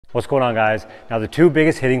What's going on, guys? Now, the two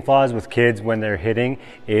biggest hitting flaws with kids when they're hitting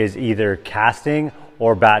is either casting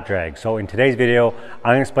or bat drag. So in today's video,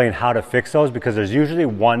 I'm gonna explain how to fix those because there's usually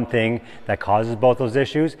one thing that causes both those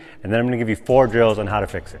issues, and then I'm gonna give you 4 drills on how to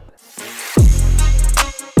fix it.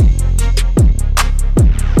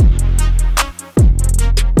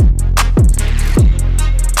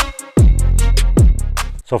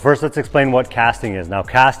 So first, let's explain what casting is. Now,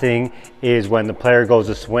 casting is when the player goes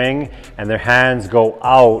to swing and their hands go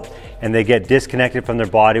out and they get disconnected from their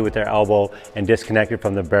body with their elbow and disconnected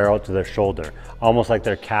from the barrel to their shoulder, almost like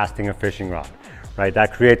they're casting a fishing rod, right?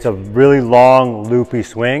 That creates a really long, loopy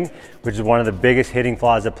swing, which is one of the biggest hitting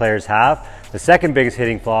flaws that players have. The second biggest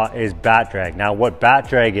hitting flaw is bat drag. Now, what bat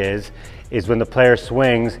drag is when the player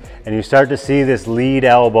swings and you start to see this lead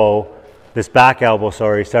elbow, this back elbow,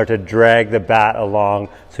 start to drag the bat along.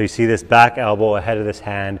 So you see this back elbow ahead of this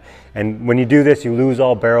hand. And when you do this, you lose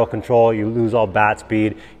all barrel control, you lose all bat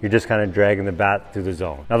speed. You're just kind of dragging the bat through the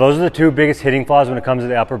zone. Now, those are the two biggest hitting flaws when it comes to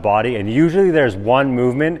the upper body. And usually there's one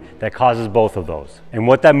movement that causes both of those. And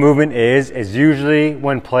what that movement is usually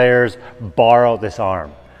when players bar out this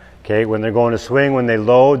arm. Okay, when they're going to swing, when they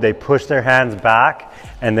load, they push their hands back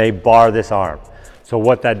and they bar this arm. So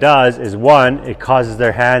what that does is, one, it causes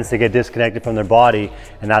their hands to get disconnected from their body,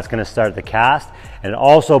 and that's going to start the cast. And it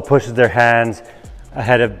also pushes their hands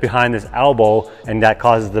behind this elbow, and that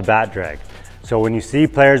causes the bat drag. So when you see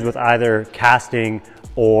players with either casting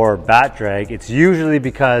or bat drag, it's usually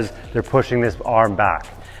because they're pushing this arm back.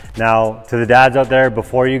 Now, to the dads out there,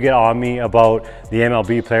 before you get on me about the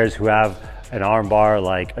MLB players who have an arm bar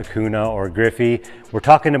like Acuna or Griffey, we're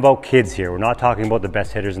talking about kids here. We're not talking about the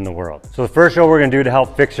best hitters in the world. So the first show we're gonna do to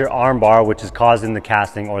help fix your arm bar, which is causing the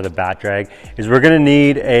casting or the bat drag, is we're gonna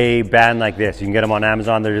need a band like this. You can get them on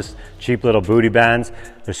Amazon. They're just cheap little booty bands.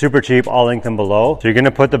 They're super cheap. I'll link them below. So you're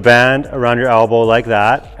gonna put the band around your elbow like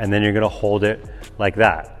that, and then you're gonna hold it like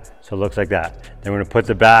that. So it looks like that. Then we're gonna put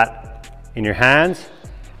the bat in your hands,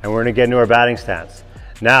 and we're gonna get into our batting stance.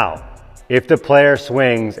 Now, if the player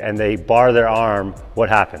swings and they bar their arm, what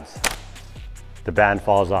happens? The band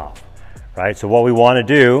falls off, right? So what we want to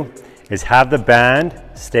do is have the band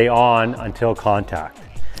stay on until contact.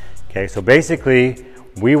 Okay, so basically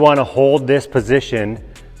we want to hold this position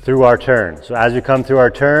through our turn. So as we come through our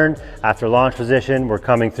turn, after launch position, we're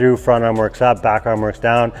coming through, front arm works up, back arm works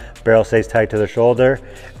down, barrel stays tight to the shoulder,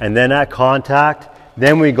 and then at contact,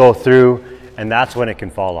 then we go through, and that's when it can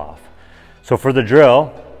fall off. So for the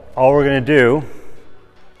drill, all we're going to do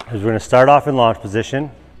is we're going to start off in launch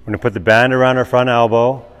position. We're going to put the band around our front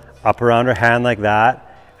elbow, up around our hand like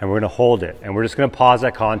that, and we're going to hold it. And we're just going to pause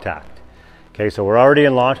at contact. Okay, so we're already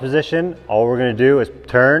in launch position. All we're going to do is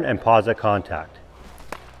turn and pause at contact.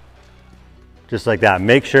 Just like that.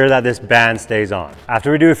 Make sure that this band stays on.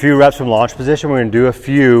 After we do a few reps from launch position, we're going to do a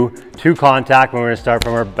few to contact, and we're going to start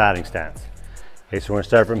from our batting stance. Okay, so we're going to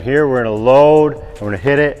start from here. We're going to load, and we're going to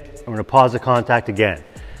hit it, and we're going to pause the contact again.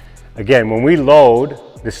 Again, when we load,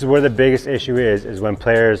 this is where the biggest issue is when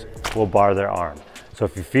players will bar their arm. So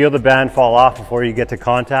if you feel the band fall off before you get to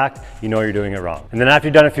contact, you know you're doing it wrong. And then after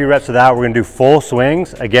you've done a few reps of that, we're gonna do full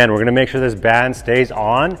swings. Again, we're gonna make sure this band stays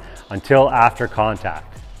on until after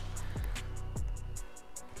contact.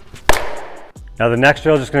 Now the next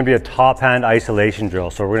drill is just gonna be a top hand isolation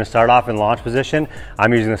drill. So we're gonna start off in launch position.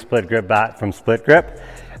 I'm using the split grip bat from Split Grip,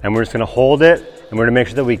 and we're just gonna hold it, and we're gonna make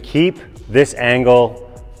sure that we keep this angle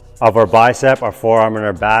of our bicep, our forearm, and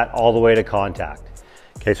our bat all the way to contact.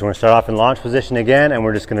 Okay, so we're gonna start off in launch position again, and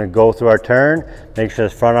we're just gonna go through our turn, make sure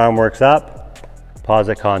this front arm works up, pause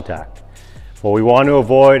at contact. What we want to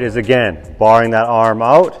avoid is, again, barring that arm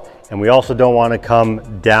out, and we also don't want to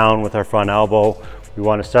come down with our front elbow. We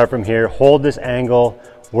want to start from here, hold this angle,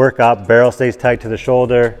 work up, barrel stays tight to the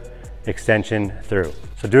shoulder, extension through.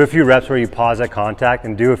 So do a few reps where you pause at contact,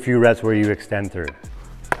 and do a few reps where you extend through.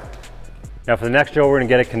 Now for the next drill, we're gonna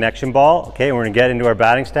get a connection ball, okay? And we're gonna get into our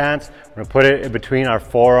batting stance. We're gonna put it in between our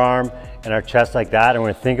forearm and our chest like that. And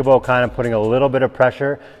we're gonna think about kind of putting a little bit of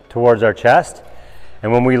pressure towards our chest.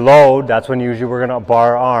 And when we load, that's when usually we're gonna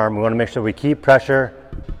bar our arm. We wanna make sure we keep pressure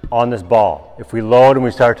on this ball. If we load and we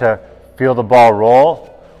start to feel the ball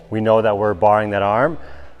roll, we know that we're barring that arm.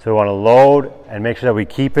 So we wanna load and make sure that we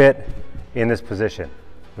keep it in this position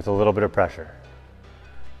with a little bit of pressure.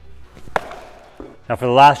 Now for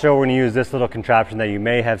the last show, we're gonna use this little contraption that you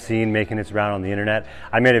may have seen making its round on the internet.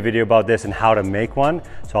 I made a video about this and how to make one,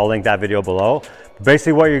 so I'll link that video below. But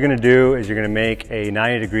basically what you're gonna do is you're gonna make a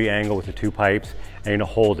 90-degree angle with the 2 pipes, and you're gonna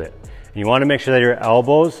hold it. And you wanna make sure that your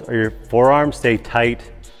elbows or your forearms stay tight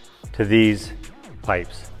to these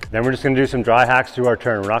pipes. Then we're just gonna do some dry hacks through our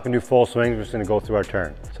turn. We're not gonna do full swings, we're just gonna go through our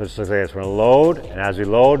turn. So just like this, we're gonna load, and as we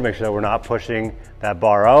load, make sure that we're not pushing that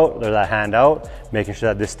bar out, or that hand out, making sure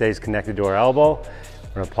that this stays connected to our elbow.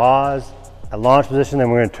 We're gonna pause, at launch position, then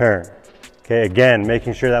we're gonna turn. Okay, again,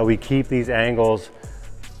 making sure that we keep these angles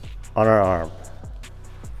on our arm.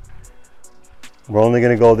 We're only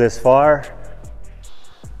gonna go this far,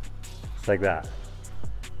 just like that.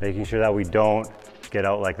 Making sure that we don't get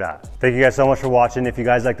out like that. Thank you guys so much for watching. If you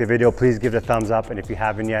guys like the video, please give it a thumbs up. And if you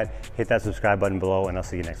haven't yet, hit that subscribe button below, and I'll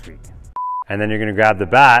see you next week. And then you're gonna grab the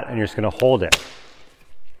bat and you're just gonna hold it.